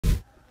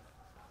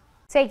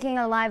Taking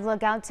a live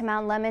look out to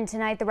Mount Lemmon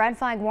tonight, the red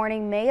flag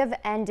warning may have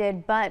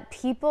ended, but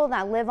people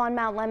that live on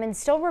Mount Lemmon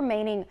still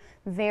remaining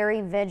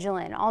very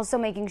vigilant, also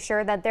making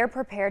sure that they're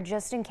prepared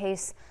just in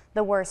case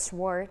the worst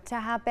were to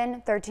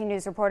happen. 13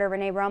 News reporter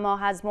Renee Romo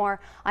has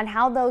more on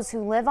how those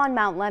who live on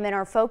Mount Lemmon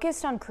are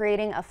focused on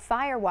creating a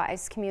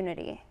fire-wise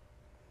community.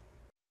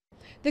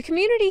 The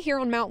community here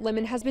on Mount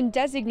Lemmon has been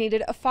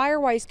designated a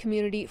fire-wise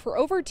community for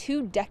over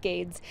 2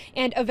 decades,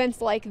 and events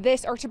like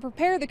this are to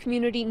prepare the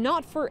community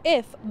not for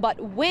if, but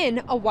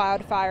when a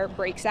wildfire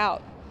breaks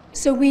out.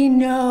 So we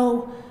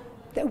know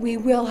that we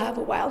will have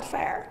a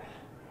wildfire.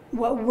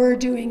 What we're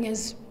doing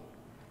is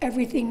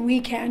everything we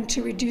can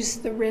to reduce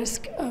the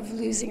risk of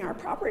losing our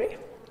property.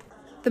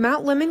 The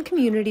Mount Lemmon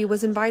community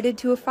was invited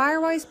to a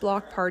Firewise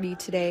block party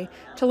today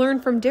to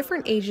learn from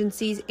different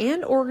agencies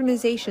and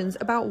organizations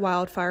about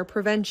wildfire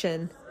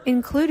prevention,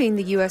 including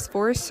the U.S.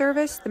 Forest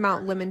Service, the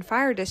Mount Lemmon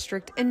Fire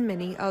District, and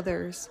many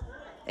others.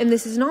 And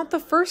this is not the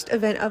first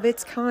event of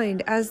its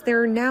kind, as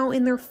they're now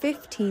in their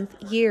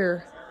 15th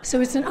year.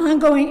 So it's an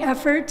ongoing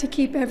effort to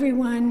keep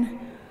everyone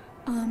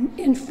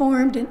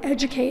informed and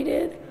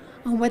educated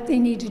on what they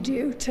need to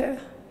do to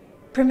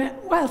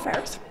prevent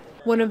wildfires.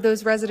 One of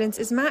those residents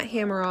is Matt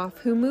Hammeroff,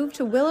 who moved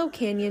to Willow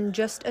Canyon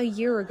just a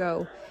year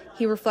ago.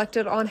 He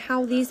reflected on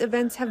how these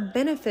events have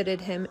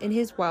benefited him in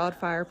his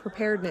wildfire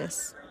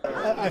preparedness.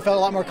 I felt a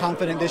lot more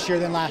confident this year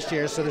than last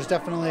year, so there's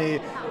definitely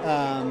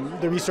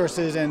the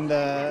resources and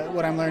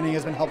what I'm learning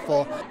has been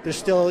helpful. There's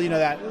still,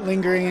 that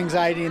lingering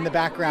anxiety in the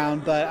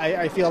background, but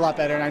I feel a lot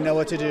better and I know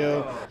what to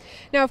do.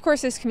 Now, of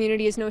course, this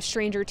community is no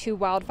stranger to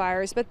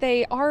wildfires, but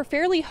they are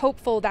fairly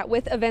hopeful that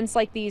with events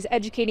like these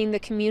educating the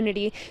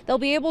community, they'll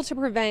be able to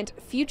prevent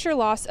future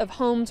loss of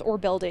homes or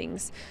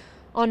buildings.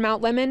 On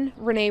Mount Lemmon,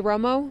 Renee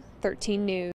Romo, 13 News.